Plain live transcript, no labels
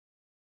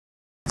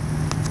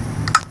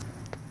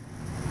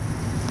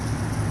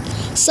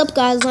Sup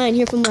guys, Lion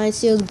here from Lion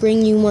Seals,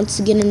 bringing you once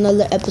again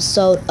another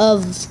episode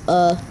of,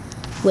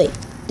 wait,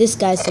 this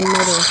guy's a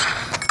murderer.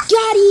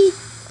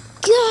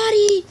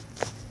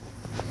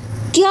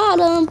 Got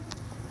him!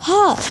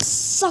 Ha,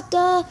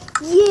 sucker!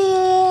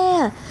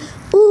 Yeah!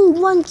 Ooh,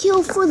 1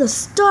 kill for the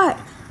start!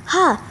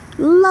 Ha!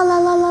 La la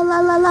la la la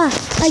la la!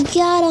 I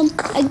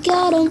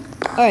got him!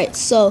 Alright,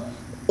 so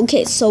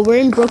we're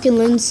in Broken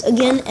Lens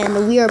again,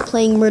 and we are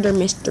playing Murder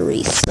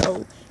Mystery,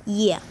 so,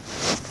 yeah.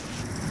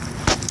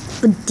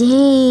 But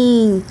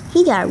dang,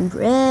 he got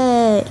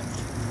red.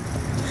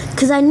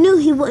 Cause I knew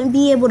he wouldn't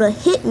be able to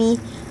hit me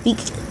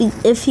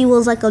if he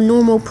was like a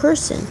normal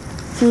person.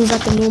 If he was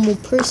like a normal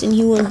person,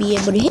 he wouldn't be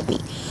able to hit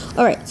me.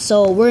 Alright,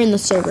 so we're in the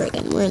server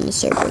again. Alright,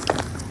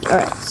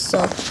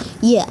 so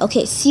yeah,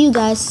 okay, see you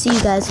guys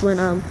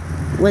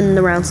when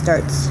the round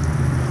starts.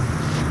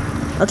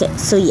 Okay,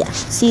 so yeah,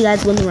 see you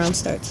guys when the round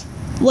starts.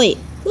 Wait,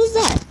 who's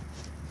that?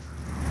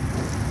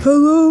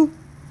 Hello?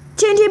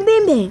 Change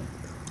Bing Bang.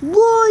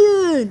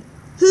 Lion!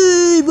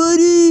 Hey,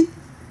 buddy!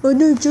 My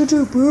name's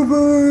Ginger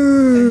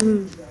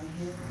Berber!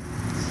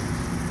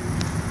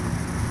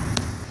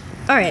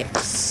 Alright,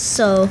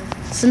 so,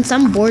 since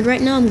I'm bored right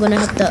now, I'm gonna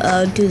have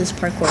to, do this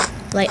parkour.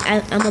 Like,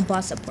 I'm a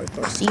boss at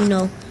parkour, so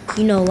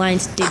you know Lion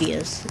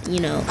Studios,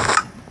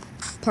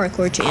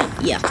 parkour champ,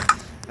 yeah.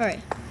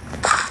 Alright.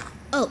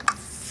 Oh,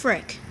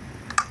 frick.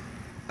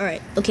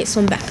 Alright, okay, so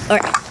I'm back.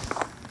 Alright.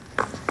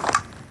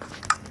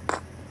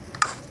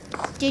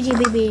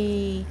 GG,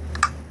 baby!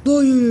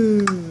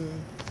 Lion!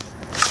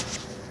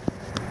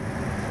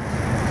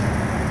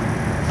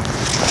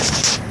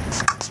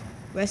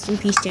 Rest in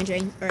peace, Change.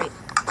 Alright.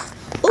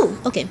 Oh,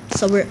 okay.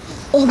 So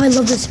oh, I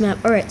love this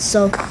map. Alright,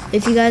 so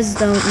if you guys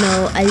don't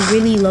know, I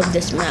really love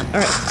this map.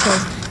 Alright, so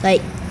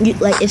like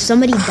if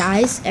somebody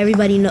dies,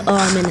 everybody know. Oh,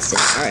 I'm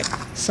innocent. Alright,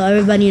 so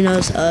everybody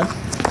knows. Oh,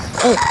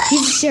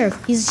 he's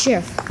a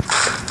sheriff.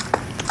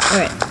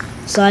 Alright,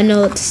 so I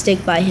know to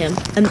stick by him.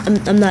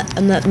 I'm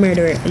not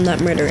murderer. I'm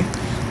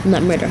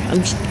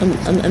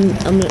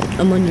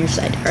on your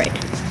side. Alright.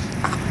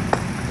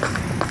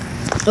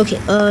 Okay.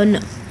 No.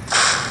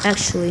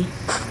 Actually,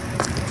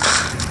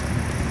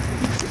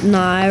 no,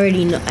 I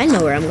already know. I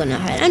know where I'm gonna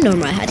hide. I know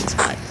my hiding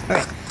spot.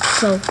 Alright,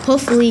 so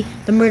hopefully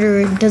the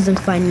murderer doesn't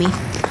find me.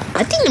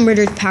 I think the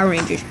murderer is Power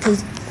Rangers,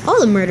 because all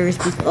the murderers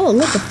be. Oh,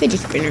 look, a fidget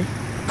spinner.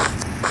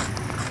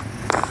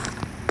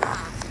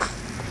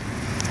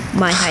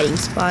 My hiding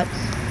spot.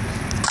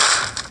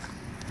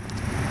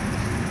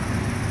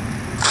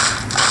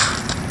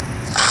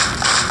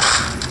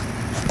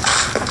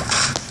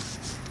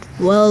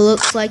 Well,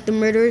 looks like the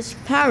murderer is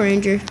Power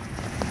Ranger.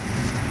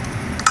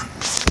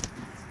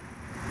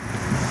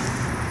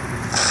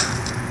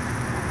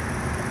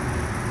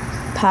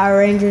 Power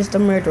Rangers the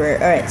murderer.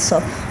 Alright, so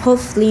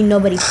hopefully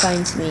nobody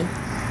finds me.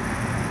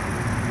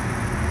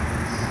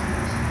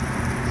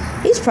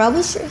 He's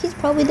probably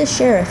the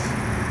sheriff.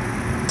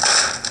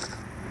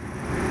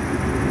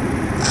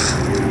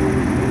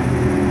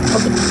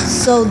 Okay,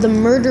 so the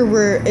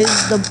murderer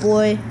is the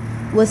boy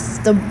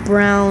with the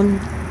brown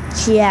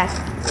jacket,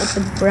 with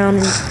the brown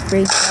and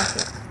gray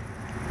jacket.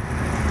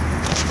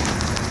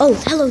 Oh,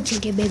 hello,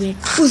 JK baby.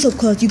 What's up,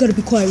 cuz? You gotta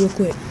be quiet real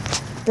quick.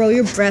 Bro,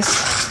 your breath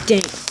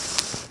stink.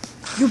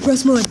 Your breath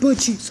smell like butt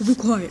cheeks, so be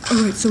quiet.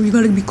 Alright, so you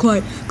gotta be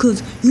quiet,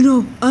 cause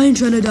I ain't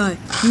trying to die.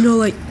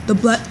 Like the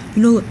black,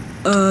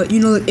 like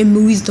in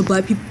movies, the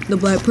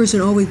black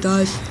person always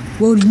dies.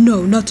 Well,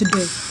 no, not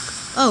today.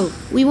 Oh,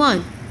 we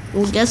won.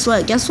 Well, guess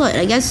what?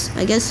 I guess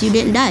you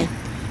didn't die.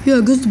 Yeah,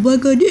 I guess the black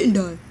guy didn't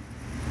die.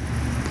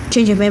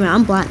 Change your baby.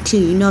 I'm black too.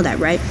 You know that,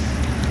 right?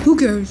 Who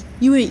cares?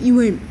 You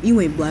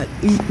ain't black.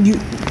 You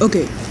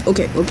okay.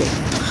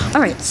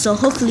 Alright, so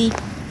hopefully,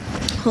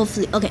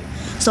 okay.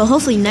 So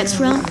hopefully next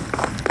round.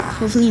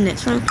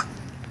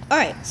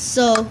 Alright,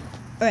 so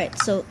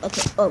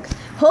okay.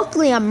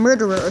 Hopefully I'm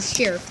murderer or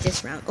sheriff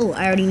this round. Oh,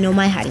 I already know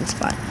my hiding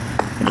spot.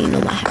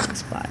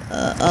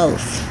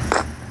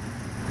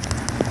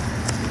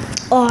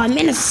 Oh, I'm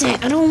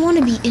innocent. I don't want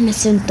to be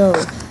innocent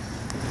though.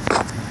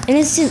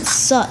 Innocent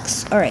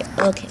sucks. Alright,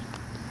 okay.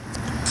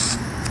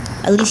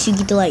 At least you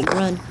get to like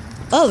run.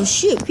 Oh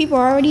shoot, people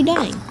are already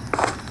dying.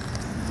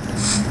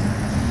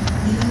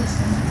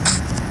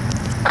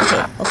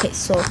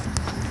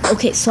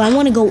 Okay, so I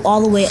want to go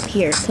all the way up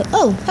here.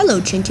 Oh, hello,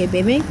 Chinche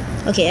baby.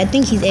 Okay, I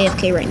think he's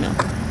AFK right now.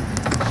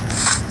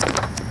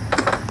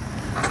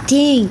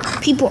 Dang,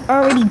 people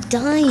are already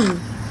dying.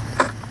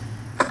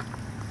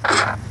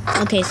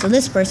 Okay, so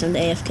this person's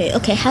AFK.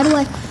 Okay,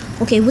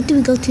 okay, what do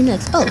we go to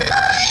next? Oh,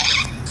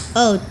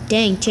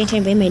 dang,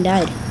 Chinche baby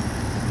died.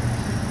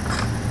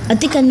 I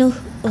think I know.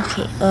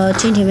 Okay,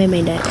 Chinche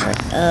baby died.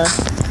 Alright,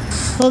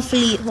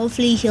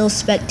 hopefully he'll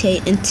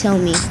spectate and tell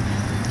me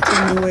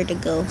where to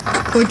go.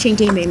 Poor Chain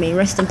Baby,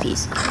 rest in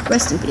peace.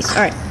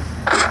 Alright.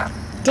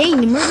 Dang,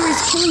 the murderer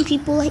is killing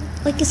people like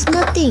it's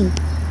nothing.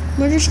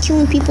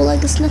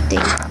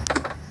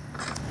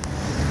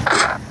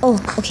 Oh,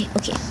 okay.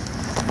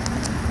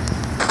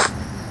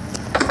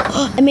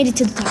 Oh, I made it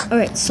to the top.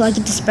 Alright, so I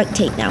get to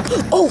spectate now.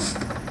 Oh!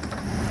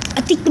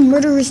 I think the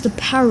murderer is the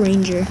Power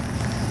Ranger.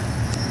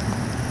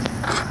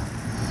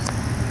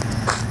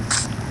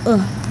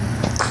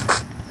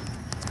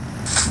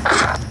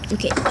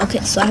 Okay,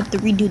 so I have to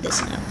redo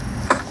this now.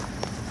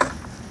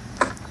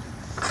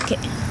 Okay.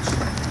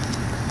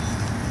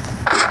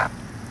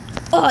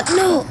 Oh,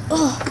 no!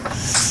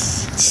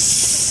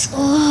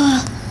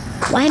 Oh,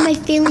 why am I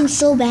failing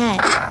so bad?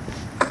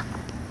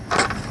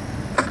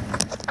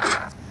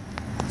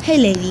 Hey,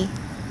 lady.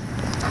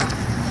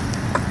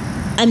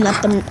 I'm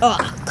not the... Oh,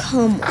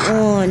 come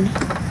on.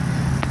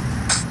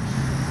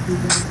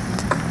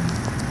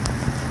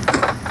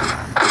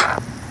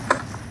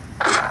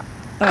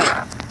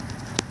 Alright.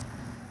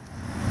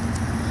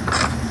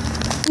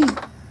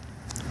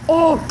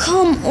 Oh,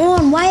 come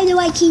on. Why do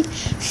I keep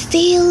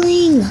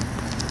failing?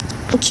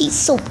 Okay,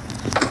 so...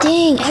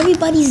 Dang,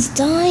 everybody's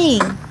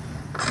dying.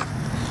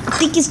 I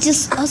think it's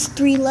just us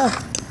three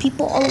left.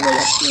 People all the way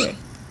up here.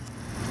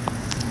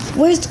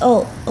 Where's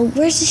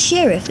the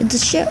sheriff? It's the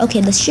sheriff.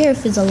 Okay, the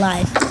sheriff is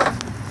alive.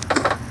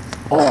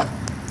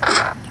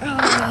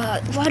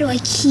 Why do I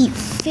keep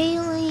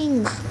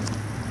failing?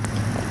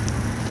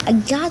 I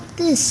got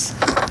this.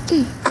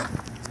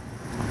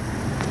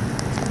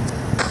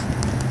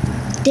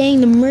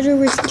 Dang, the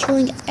murderer is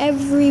killing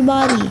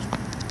everybody.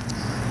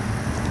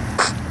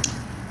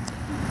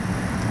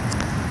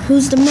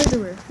 Who's the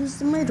murderer? Who's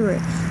the murderer?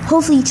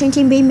 Hopefully, Chen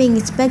Chen Bang Bang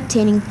is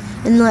spectating,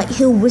 and like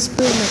he'll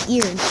whisper in my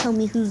ear and tell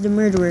me who's the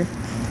murderer.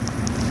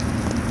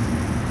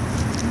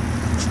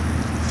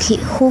 Okay,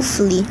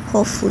 hopefully.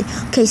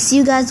 Okay, see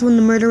you guys when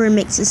the murderer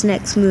makes his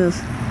next move.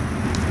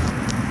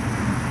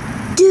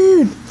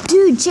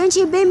 Dude, Chen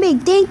Chen Bang Bang,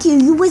 thank you.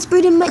 You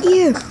whispered in my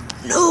ear.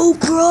 No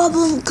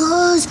problem,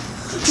 cuz.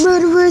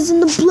 Murderer's in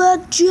the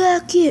black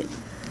jacket.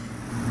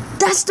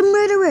 That's the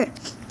murderer.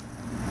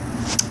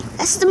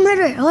 That's the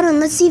murderer. Hold on,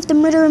 let's see if the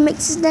murderer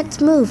makes his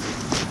next move.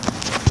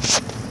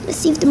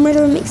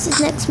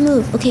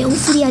 Okay,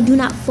 hopefully I do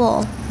not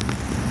fall.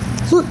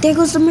 Look, there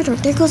goes the murderer.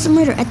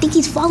 I think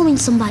he's following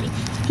somebody.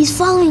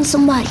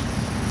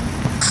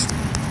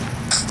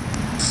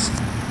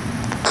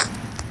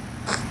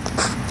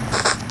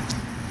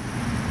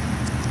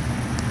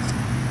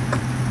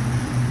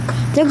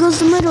 There goes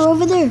the murderer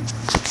over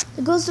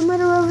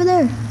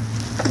there.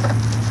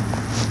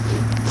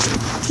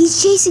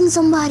 He's chasing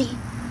somebody.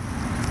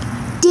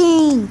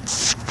 Dang.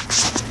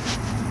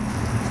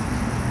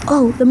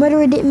 Oh, the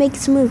murderer didn't make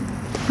his move.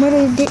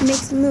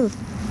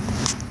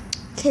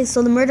 Okay,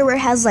 so the murderer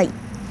has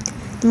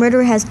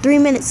 3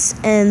 minutes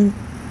and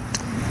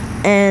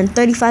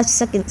 35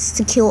 seconds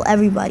to kill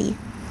everybody.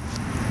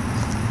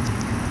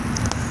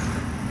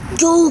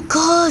 Yo,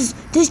 cuz,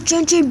 this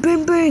Chen Chen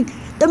Bang Bang,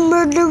 the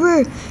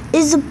murderer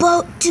is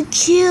about to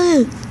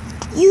kill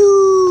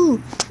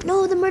you.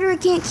 No, the murderer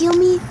can't kill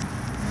me.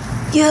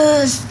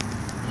 Yes.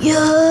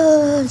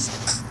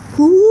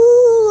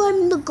 Ooh,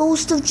 I'm the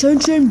ghost of Chen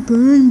Chen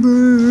Bang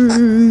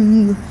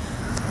Bang.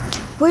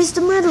 Where's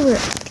the murderer?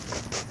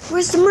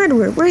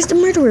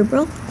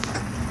 Bro?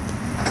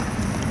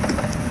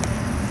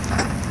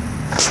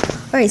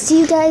 Alright, see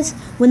you guys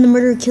when the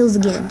murderer kills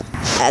again.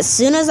 As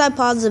soon as I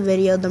pause the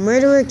video, the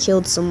murderer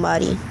killed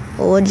somebody.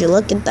 Well, would you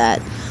look at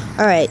that?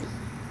 Alright.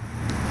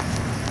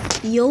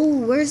 Yo,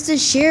 where's the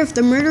sheriff?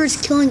 The murderer's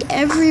killing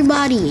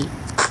everybody.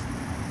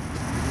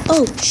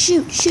 Oh,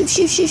 shoot.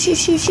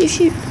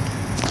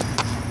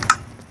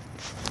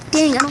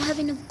 Dang, I don't have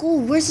enough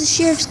gold. Where's the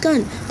sheriff's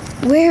gun?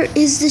 Where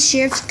is the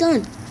sheriff's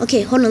gun?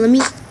 Okay, hold on,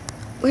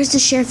 where's the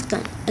sheriff's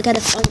gun? I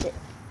gotta find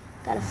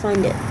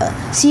it.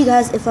 See you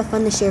guys if I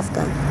find the sheriff's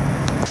gun.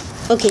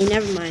 Okay,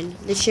 never mind.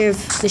 The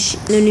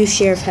new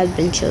sheriff has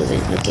been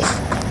chosen. Okay.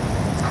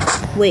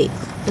 Wait,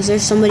 is there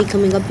somebody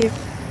coming up here?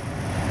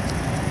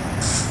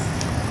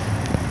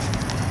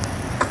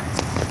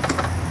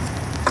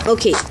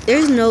 Okay,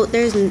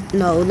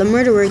 the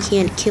murderer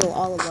can't kill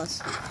all of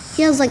us.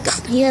 He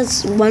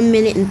has 1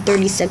 minute and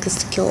 30 seconds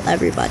to kill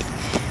everybody.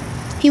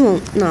 He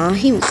won't,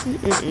 he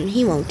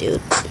won't do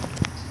it.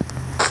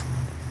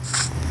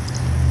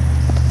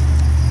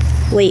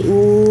 Wait,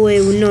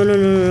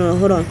 no,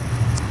 hold on.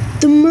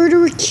 The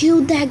murderer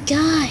killed that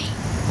guy.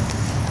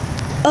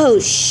 Oh,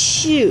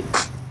 shoot.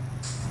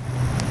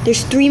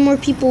 There's 3 more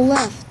people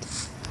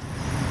left.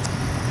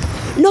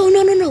 No.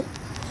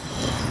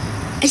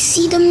 I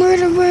see the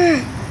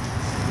murderer.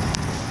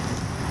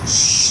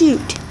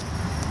 Shoot.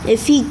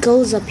 If he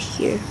goes up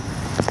here.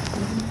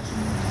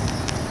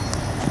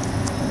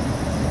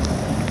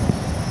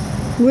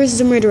 Where's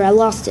the murderer? I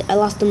lost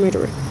the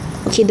murderer.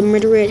 Okay, the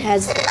murderer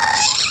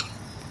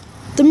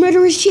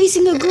is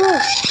chasing a girl.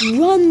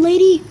 Run,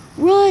 lady.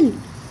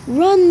 Run,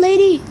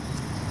 lady.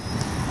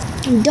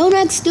 Don't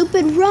act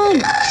stupid.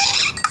 Run.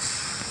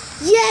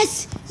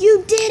 Yes,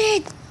 you did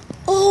it.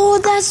 Oh,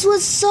 that's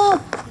what's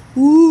up.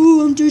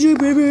 Ooh, I'm JJ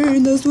baby,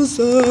 and that's what's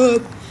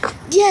up.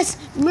 Yes,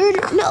 murder.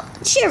 No,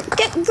 sheriff,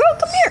 girl,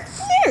 come here.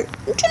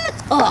 I'm trying to.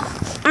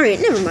 Oh, all right,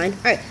 never mind.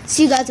 All right,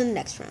 see you guys in the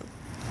next round.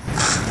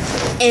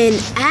 And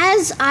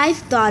as I've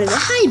thought of it,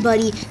 hi,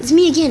 buddy. It's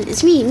me again.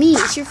 It's me.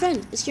 It's your friend.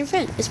 I'm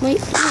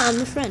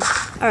the friend.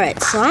 All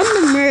right, so I'm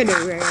the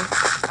murderer,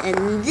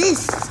 and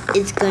this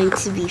is going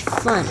to be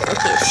fun.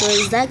 Okay, so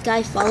is that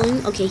guy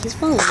following? Okay, he's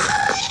following me.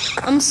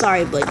 I'm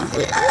sorry, buddy, but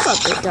you're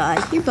about to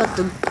die. You're about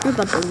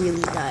to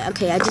really die.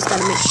 Okay, I just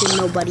gotta make sure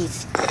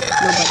nobody's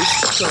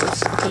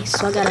close. Okay,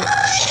 so I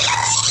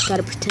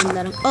gotta pretend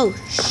that I'm. Oh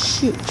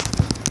shoot.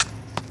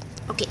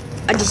 Okay,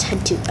 I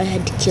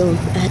had to kill him.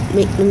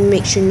 Let me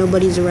make sure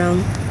nobody's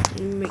around.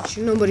 Make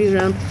sure nobody's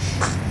around.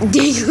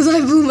 Dang, cause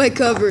I blew my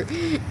cover.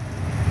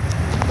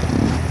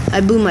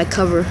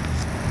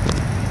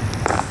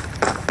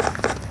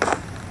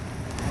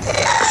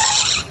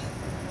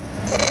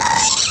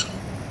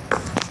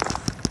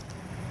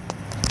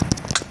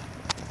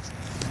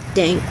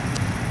 Dang,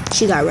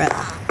 she got wrecked.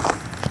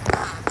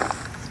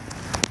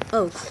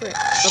 Oh, frick.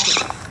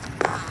 Okay.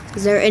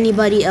 Is there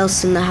anybody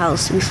else in the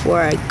house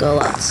before I go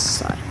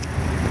outside?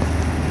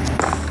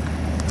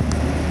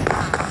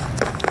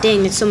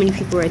 Dang, there's so many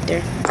people right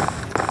there.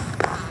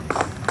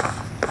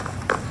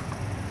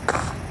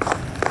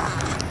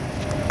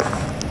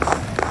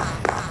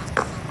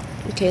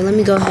 Okay, let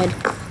me go ahead.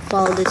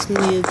 Follow this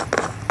noob.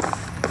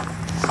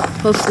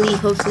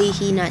 Hopefully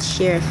he not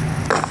sheriff.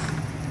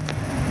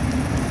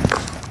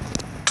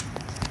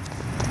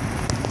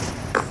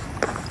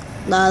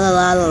 La la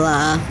la la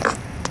la.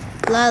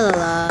 La la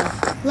la.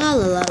 La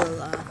la la la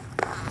la.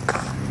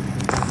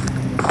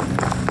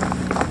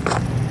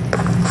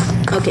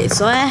 Okay,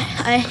 so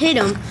I hit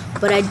him,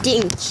 but I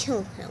didn't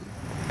kill him.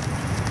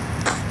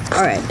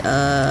 Alright,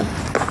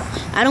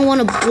 I don't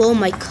want to blow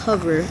my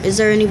cover. Is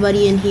there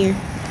anybody in here?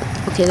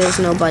 Okay, there's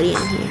nobody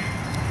in here.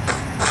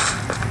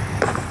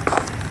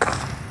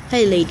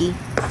 Hey, lady.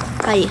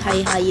 How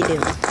you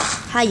doing?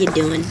 How you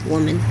doing,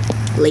 woman?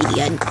 Lady,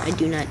 I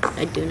do not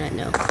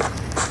know.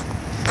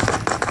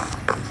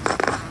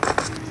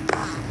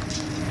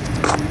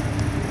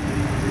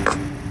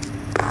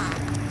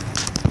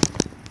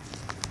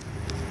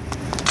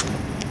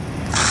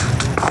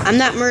 I'm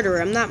not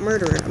murderer.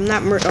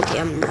 Okay,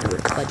 I'm murderer.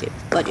 Budget.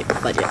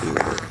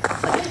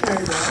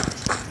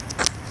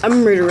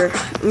 I'm murderer.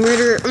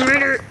 Murderer.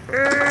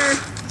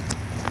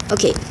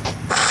 Okay.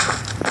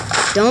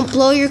 Don't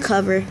blow your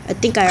cover. I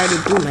think I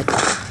already blew my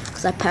cover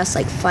because I passed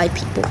like 5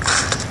 people.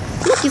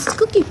 Look, it's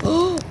Cookie.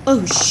 Oh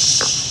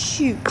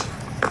shoot.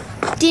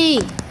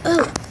 Dang.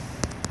 Oh.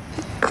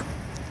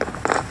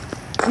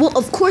 Well,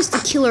 of course the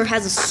killer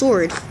has a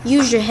sword.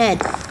 Use your head.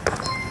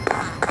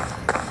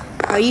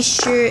 Are you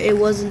sure it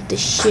wasn't the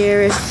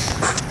sheriff?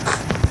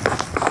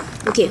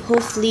 Okay,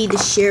 hopefully the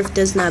sheriff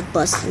does not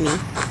bust me.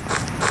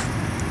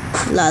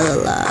 La la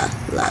la,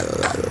 la la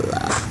la la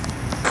la.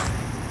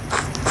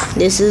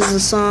 This is the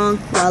song,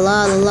 la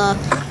la la la,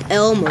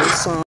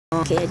 Elmo's song.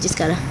 Okay, I just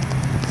gotta.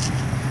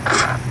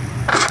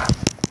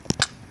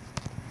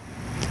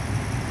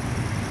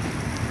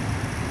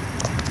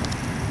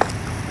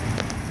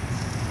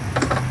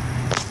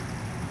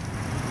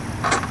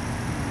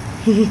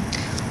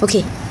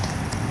 Okay.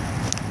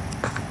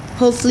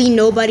 Hopefully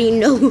nobody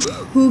know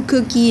who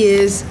Cookie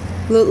is.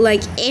 Look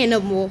like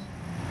animal.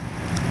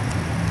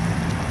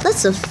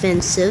 That's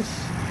offensive.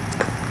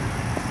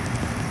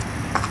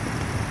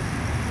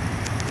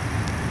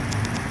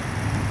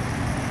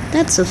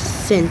 That's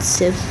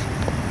offensive.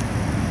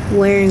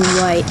 Wearing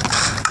white.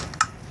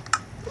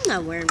 I'm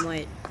not wearing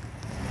white.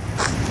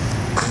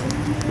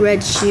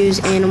 Red shoes,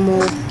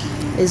 animal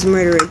is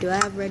murderer. Do I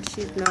have red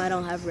shoes? No, I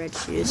don't have red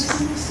shoes.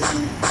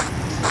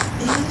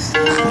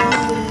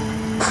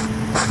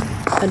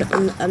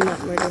 I'm not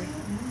murderer.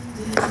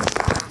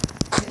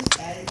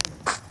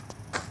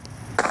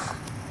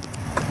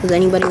 Was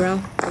anybody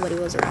around? Nobody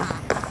was around.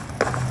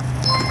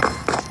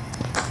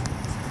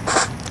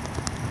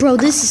 Bro,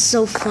 this is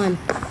so fun.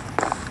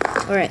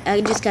 Alright,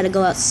 I just gotta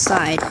go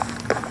outside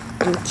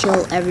and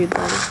kill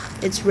everybody.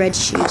 It's red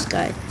shoes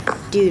guy.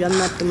 Dude, I'm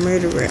not the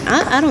murderer.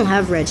 I don't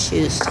have red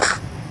shoes.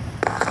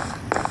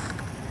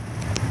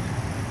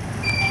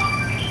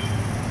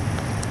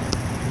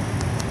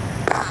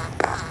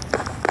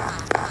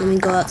 Let me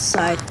go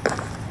outside.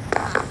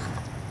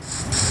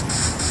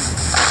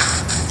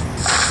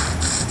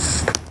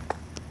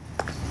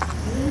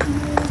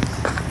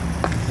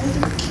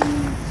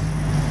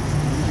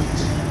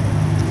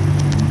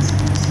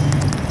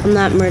 I'm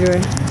not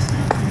murderer.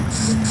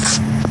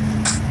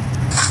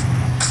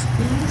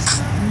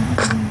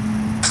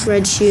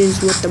 Red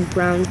shoes with the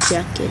brown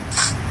jacket.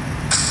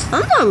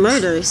 I'm not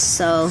murderer,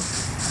 so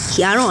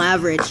yeah, I don't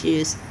have red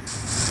shoes,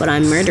 but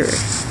I'm murderer.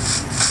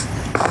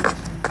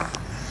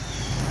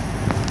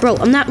 Bro,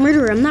 I'm not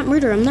murderer.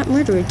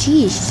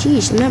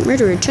 Jeez, I'm not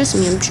murderer. Trust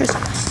me,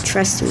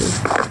 trust me.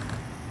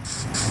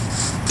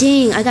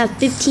 Dang, I got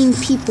 15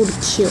 people to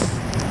kill.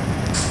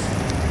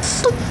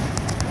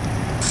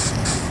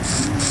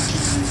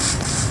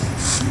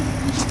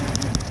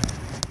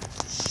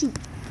 Shoot.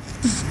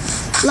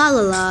 La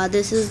la la,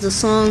 this is the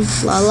song.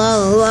 La la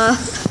la la.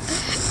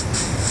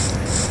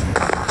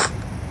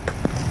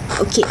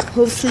 Okay,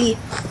 hopefully,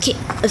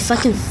 if I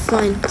can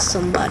find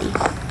somebody.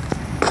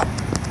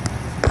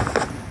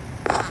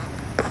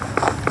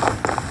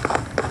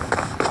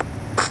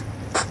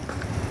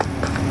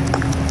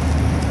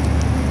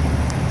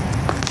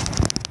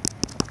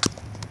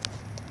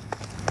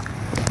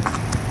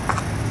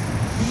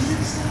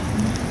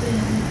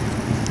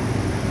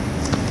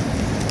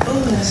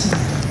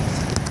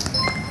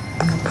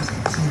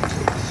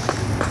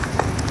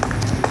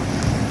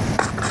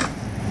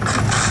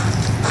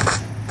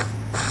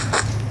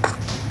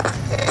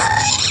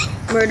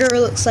 Murderer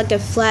looks like a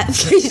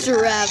flat-faced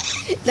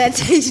giraffe that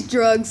takes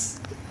drugs.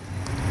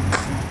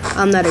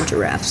 I'm not a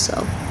giraffe,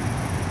 so.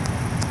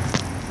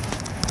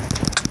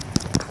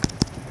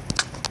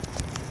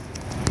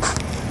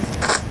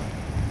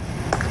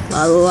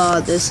 La la la,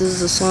 this is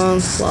the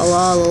song. La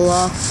la la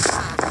la.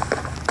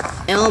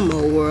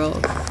 Elmo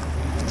World.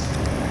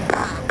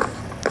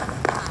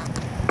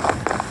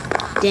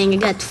 Dang, I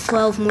got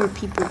 12 more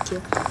people to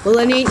kill. Well,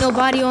 there ain't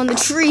nobody on the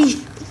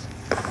tree.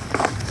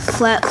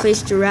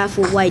 Flat-faced giraffe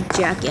with white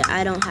jacket.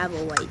 I don't have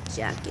a white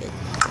jacket.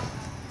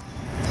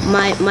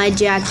 My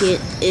jacket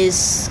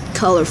is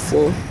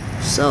colorful,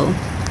 so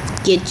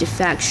get your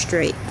facts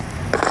straight.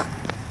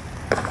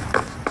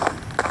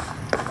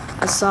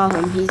 I saw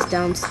him. He's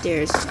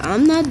downstairs.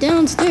 I'm not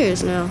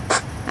downstairs now.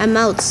 I'm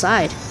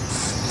outside.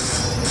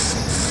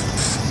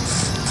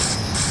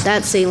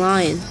 That's a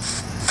lion.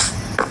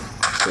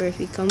 Sure, if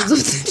he comes up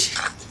the tree.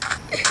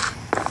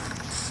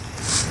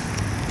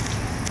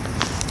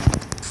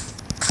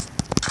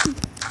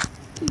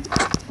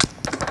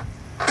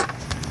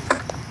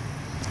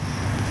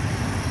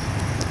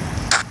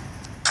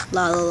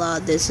 La la la,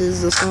 this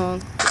is the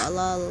song. La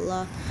la la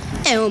la.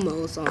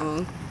 Elmo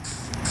song.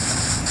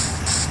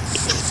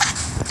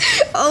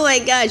 Oh my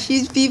gosh,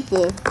 these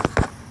people.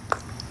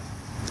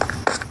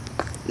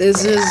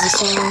 This is the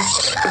song.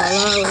 La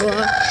la la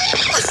la.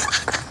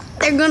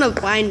 They're gonna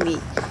find me.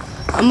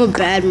 I'm a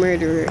bad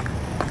murderer.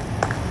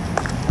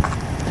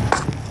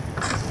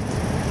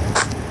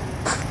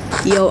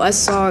 Yo, I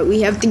saw it.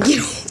 We have to get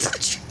off the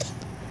tree.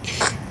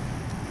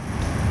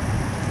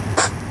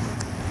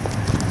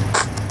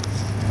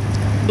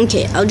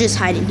 Okay, I'll just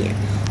hide in here.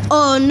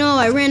 Oh no,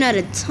 I ran out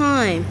of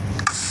time.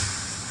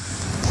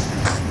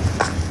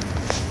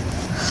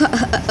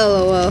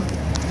 LOL.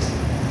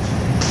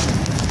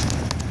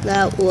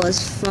 That was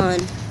fun.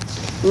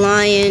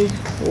 Lion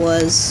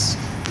was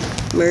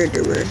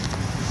murderer.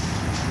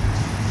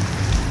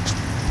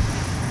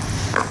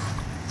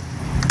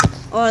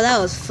 Oh, that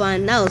was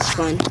fun. That was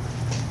fun.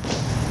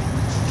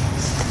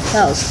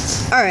 That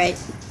was alright.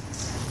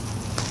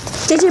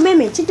 Check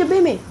the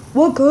baby.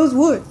 What, cuz?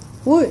 What?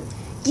 What?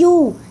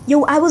 Yo,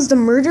 I was the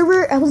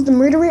murderer.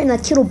 And I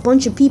killed a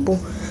bunch of people.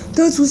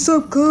 That's what's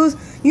up, cuz.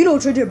 You know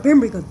JJ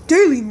Baby a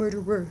daily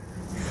murderer.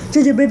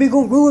 JJ Baby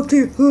gon' roll up to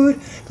your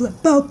hood, be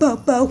like, bow, bow,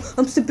 bow,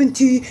 I'm sipping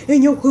tea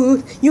in your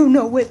hood, you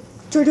know it.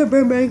 JJ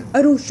Baby,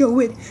 I don't show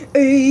it.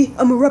 Ayy,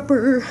 I'm a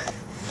rapper.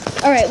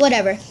 Alright,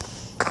 whatever.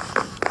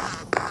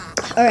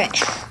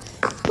 Alright.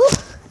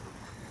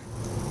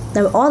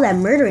 All that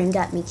murdering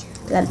got me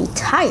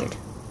tired.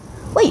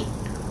 Wait,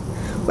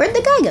 where'd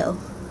the guy go?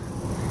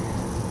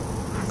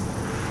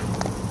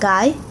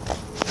 Guy?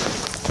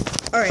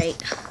 Alright.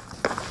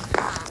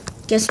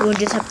 Guess we'll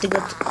just have to go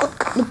to... Oh,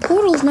 the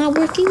portal's not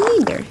working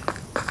either.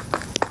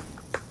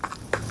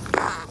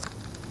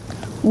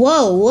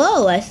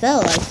 Whoa, I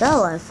fell.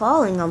 I'm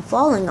falling.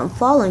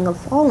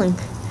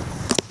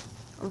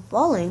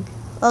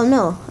 Oh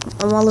no,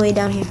 I'm all the way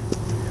down here.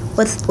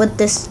 What's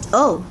this?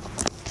 Oh.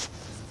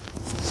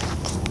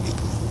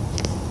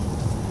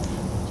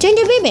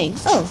 JJ Baby.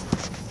 Oh,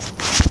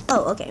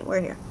 okay,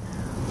 we're here.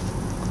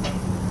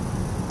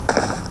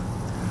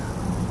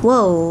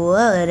 Whoa.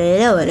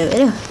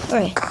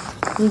 Alright.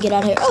 Let me get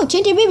out of here. Oh,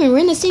 JJ Baby, we're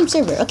in the same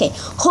server. Okay,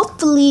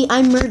 hopefully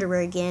I'm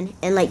murderer again.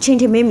 And like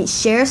JJ Baby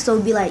sheriff, so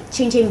it'll be like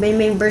JJ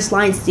Baby vs.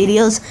 Lion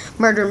Studios,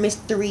 murder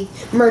mystery,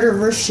 murder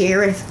vs.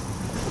 sheriff.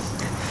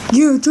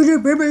 Yeah,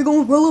 JJ Baby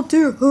gonna roll up to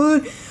your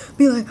hood,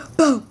 be like,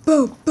 bow,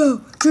 bow,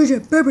 bow,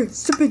 JJ Baby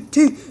sipping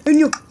tea in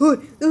your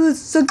hood,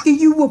 sucking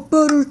you a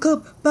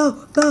buttercup,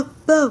 bow, bow,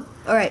 bow.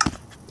 Alright,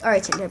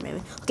 JJ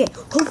Baby. Okay,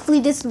 hopefully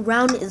this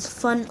round is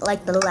fun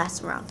like the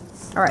last round.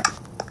 Alright.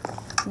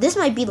 This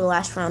might be the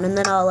last round, and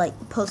then I'll like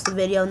post the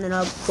video, and then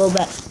I'll go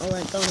back. I'll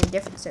go on a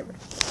different server.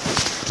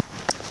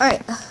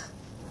 Alright.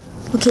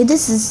 Okay,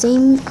 this is the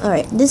same.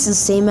 Alright, this is the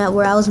same at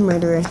where I was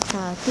murderer. 2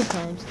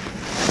 times.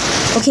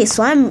 Okay,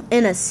 so I'm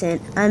innocent.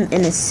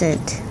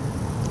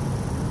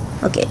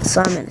 Okay,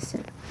 so I'm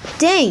innocent.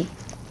 Dang!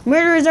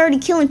 Murderer's already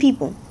killing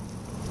people.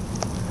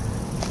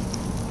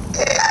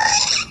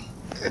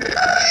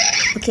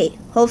 Okay,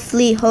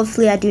 hopefully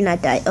I do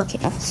not die. Okay,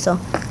 so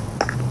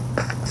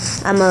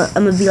I'm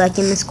gonna be like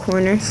in this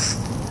corner.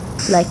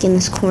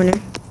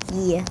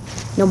 Yeah,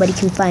 nobody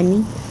can find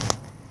me.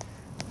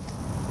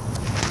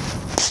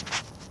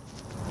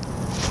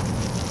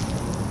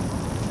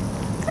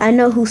 I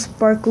know who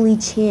Sparkly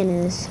Chan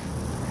is.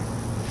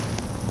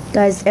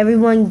 Guys,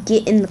 everyone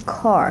get in the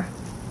car.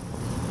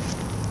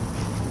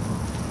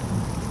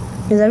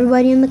 Is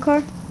everybody in the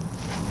car?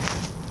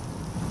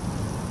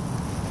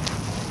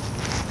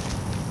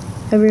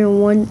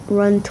 Everyone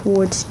run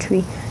towards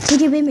tree.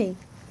 JJ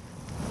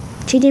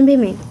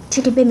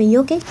Baby, you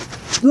okay?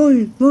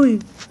 Lion.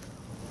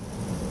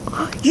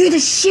 You're the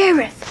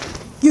sheriff!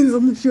 Yeah,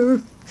 I'm the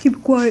sheriff. Keep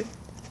it quiet.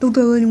 Don't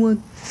tell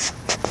anyone.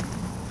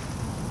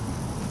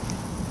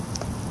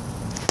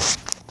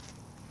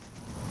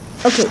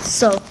 Okay,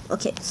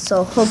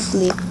 so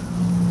hopefully...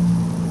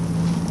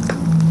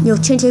 Yo,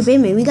 JJ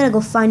Baby, we gotta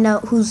go find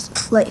out who's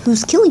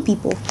killing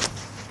people.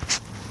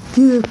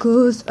 Yeah,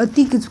 cuz I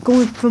think it's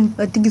coming from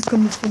back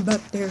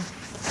there.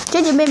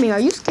 JJ Baby, are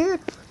you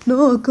scared?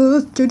 No,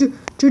 cuz JJ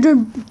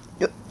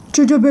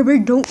baby,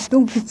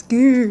 don't get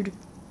scared.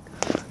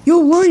 Yo,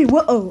 worry.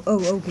 What? Oh,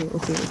 okay.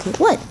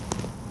 What?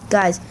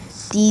 Guys,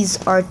 these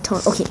are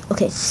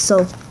okay,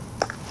 so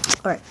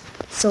alright.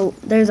 So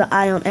there's an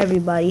eye on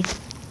everybody.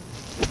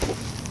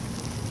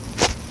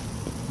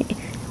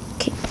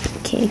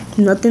 Okay.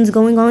 Nothing's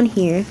going on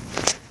here.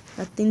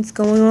 Nothing's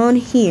going on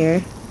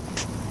here.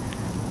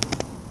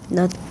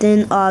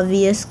 Nothing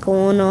obvious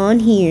going on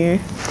here.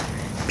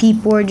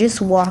 People are just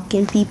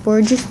walking. People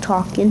are just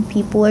talking.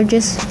 People are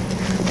just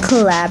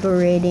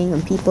collaborating.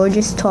 And people are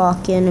just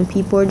talking. And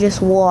people are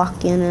just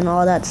walking and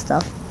all that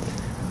stuff.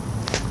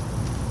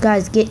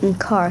 Guys, get in the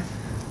car.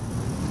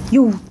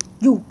 Yo,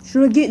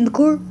 should I get in the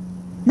car?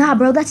 Nah,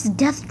 bro, that's a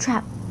death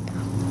trap.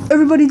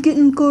 Everybody's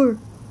getting in the car.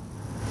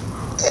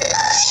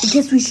 I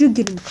guess we should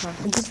get in the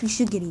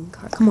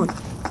car. Come on.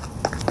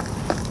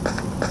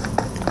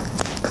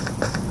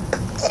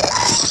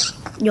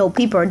 Yo,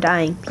 people are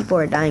dying.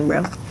 Bro.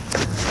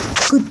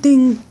 Good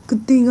thing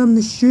I'm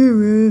the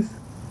sheriff.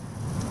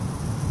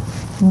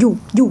 Yo,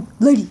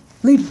 lady.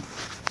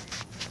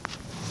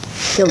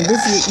 Yo,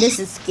 this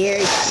is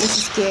scary.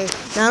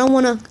 Now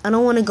I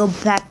don't wanna go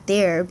back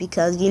there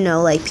because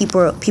like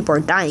people are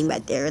dying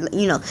back there.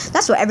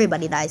 That's where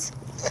everybody dies.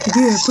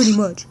 Yeah, pretty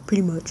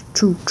much.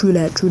 True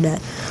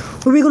that.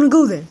 Where are we gonna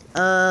go then?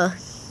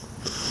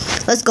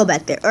 Let's go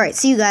back there. All right,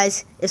 see you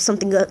guys if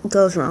something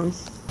goes wrong.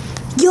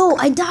 Yo,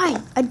 I died.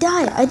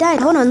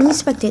 Hold on, let me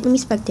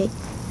spectate.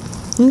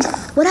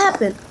 What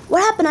happened?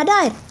 I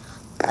died.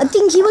 I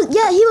think he was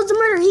the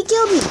murderer. He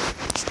killed me.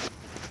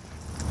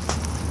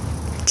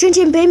 Chin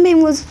Chin Bang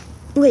Bang was...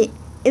 Wait,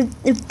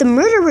 if the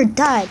murderer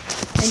died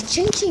and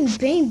Chin Chin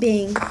Bang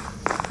Bang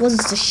was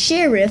the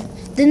sheriff,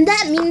 then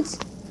that means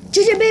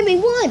Chin Chin Bang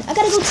Bang won. I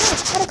gotta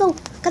go.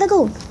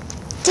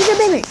 Chin Chin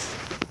Bang Bang.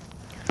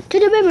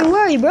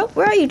 Where are you, bro?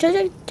 Where are you?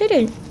 Chin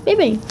Chin Bang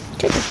Bang.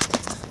 Chin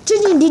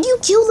Chin, did you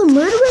kill the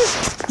murderer?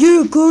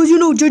 Yeah, cause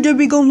JJ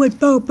be going like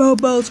pow,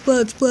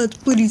 splat,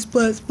 splitty,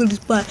 splat,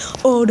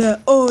 all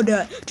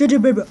that, JJ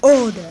baby,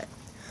 all that.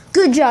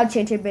 Good job,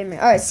 Chin Chin Bang Bang.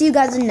 Alright, see you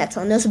guys in the next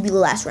one. This will be the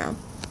last round.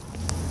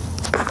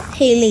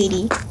 Hey,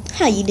 lady.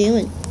 How you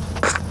doing?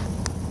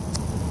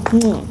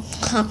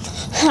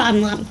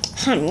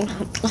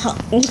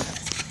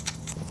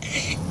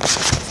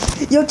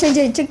 Yo, Chin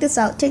Chin, check this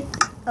out.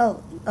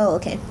 Oh,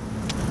 okay.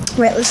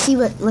 Right, let's see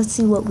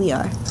what we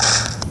are.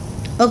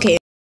 Okay.